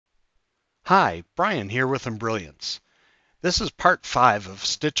Hi, Brian here with Embrilliance. This is part 5 of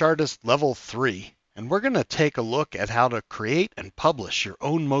StitchArtist Level 3, and we're going to take a look at how to create and publish your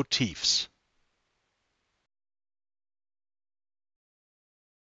own motifs.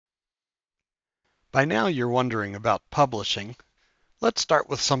 By now you're wondering about publishing. Let's start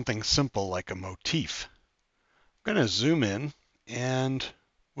with something simple like a motif. I'm going to zoom in and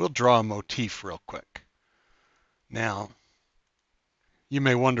we'll draw a motif real quick. Now, you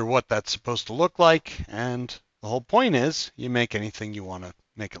may wonder what that's supposed to look like, and the whole point is you make anything you want to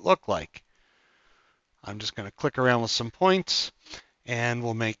make it look like. I'm just going to click around with some points and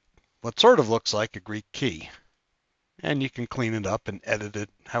we'll make what sort of looks like a Greek key. And you can clean it up and edit it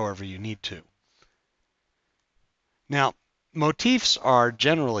however you need to. Now, motifs are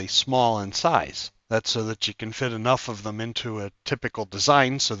generally small in size. That's so that you can fit enough of them into a typical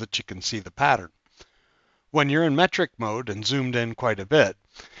design so that you can see the pattern. When you're in metric mode and zoomed in quite a bit,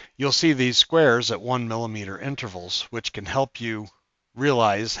 you'll see these squares at 1 millimeter intervals, which can help you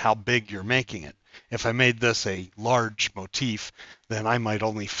realize how big you're making it. If I made this a large motif, then I might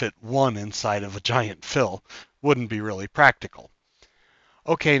only fit one inside of a giant fill. Wouldn't be really practical.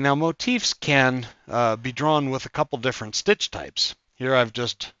 Okay, now motifs can be drawn with a couple different stitch types. Here I've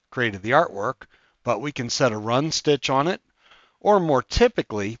just created the artwork, but we can set a run stitch on it, or more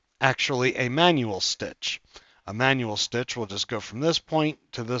typically, actually a manual stitch. A manual stitch will just go from this point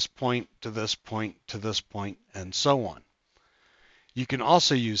to this point to this point to this point, and so on. You can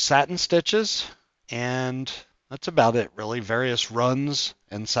also use satin stitches, and that's about it really, various runs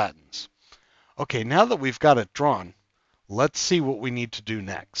and satins. Okay, now that we've got it drawn, let's see what we need to do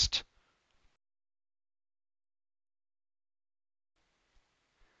next.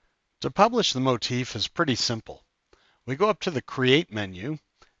 To publish the motif is pretty simple. We go up to the Create menu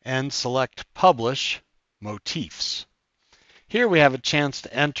and select Publish Motifs. Here we have a chance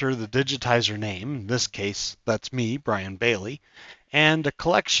to enter the digitizer name, in this case that's me, Brian Bailey, and a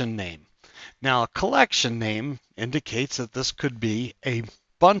collection name. Now, a collection name indicates that this could be a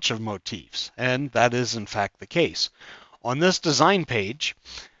bunch of motifs, and that is in fact the case. On this design page,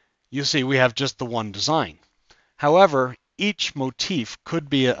 you see we have just the one design. However, each motif could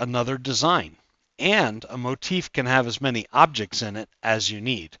be another design, and a motif can have as many objects in it as you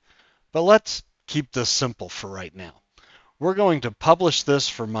need. But let's keep this simple for right now. We're going to publish this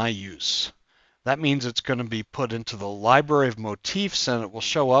for my use. That means it's going to be put into the library of motifs, and it will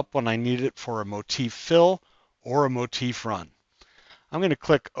show up when I need it for a motif fill or a motif run. I'm going to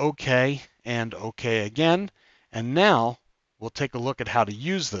click OK and OK again, and now we'll take a look at how to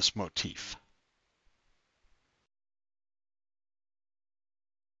use this motif.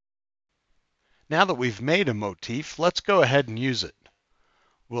 Now that we've made a motif, let's go ahead and use it.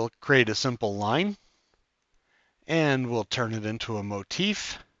 We'll create a simple line, and we'll turn it into a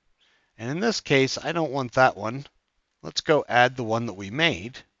motif. And in this case, I don't want that one. Let's go add the one that we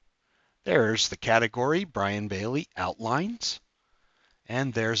made. There's the category, Brian Bailey Outlines.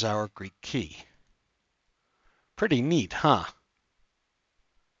 And there's our Greek key. Pretty neat, huh?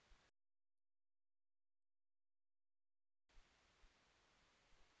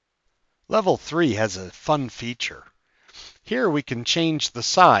 Level 3 has a fun feature. Here we can change the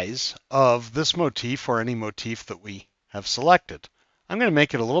size of this motif or any motif that we have selected. I'm going to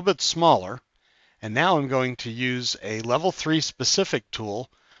make it a little bit smaller, and now I'm going to use a Level 3 specific tool,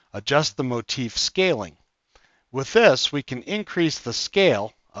 Adjust the Motif Scaling. With this, we can increase the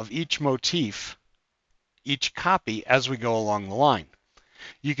scale of each motif, each copy, as we go along the line.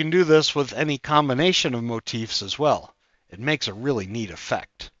 You can do this with any combination of motifs as well. It makes a really neat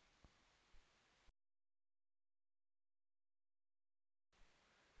effect.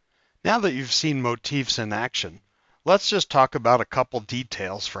 Now that you've seen motifs in action, let's just talk about a couple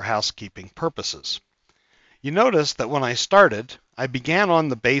details for housekeeping purposes. You notice that when I started, I began on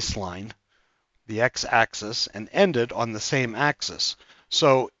the baseline, the x-axis, and ended on the same axis.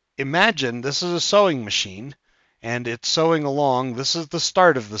 So imagine this is a sewing machine, and it's sewing along. This is the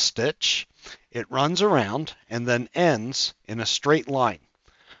start of the stitch. It runs around and then ends in a straight line.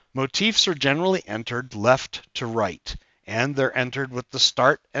 Motifs are generally entered left to right, and they're entered with the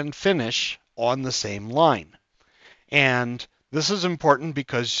start and finish on the same line. And this is important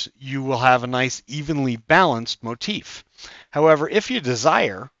because you will have a nice evenly balanced motif. However, if you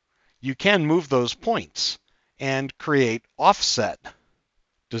desire, you can move those points and create offset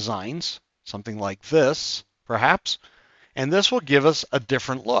designs, something like this, perhaps, and this will give us a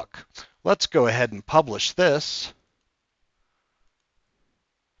different look. Let's go ahead and publish this.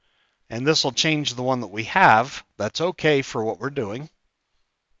 And this will change the one that we have. That's okay for what we're doing.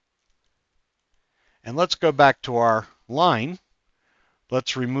 And let's go back to our line.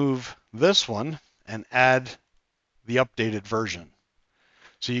 Let's remove this one and add the updated version.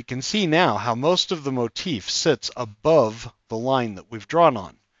 So you can see now how most of the motif sits above the line that we've drawn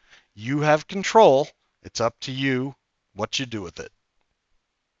on. You have control. It's up to you what you do with it.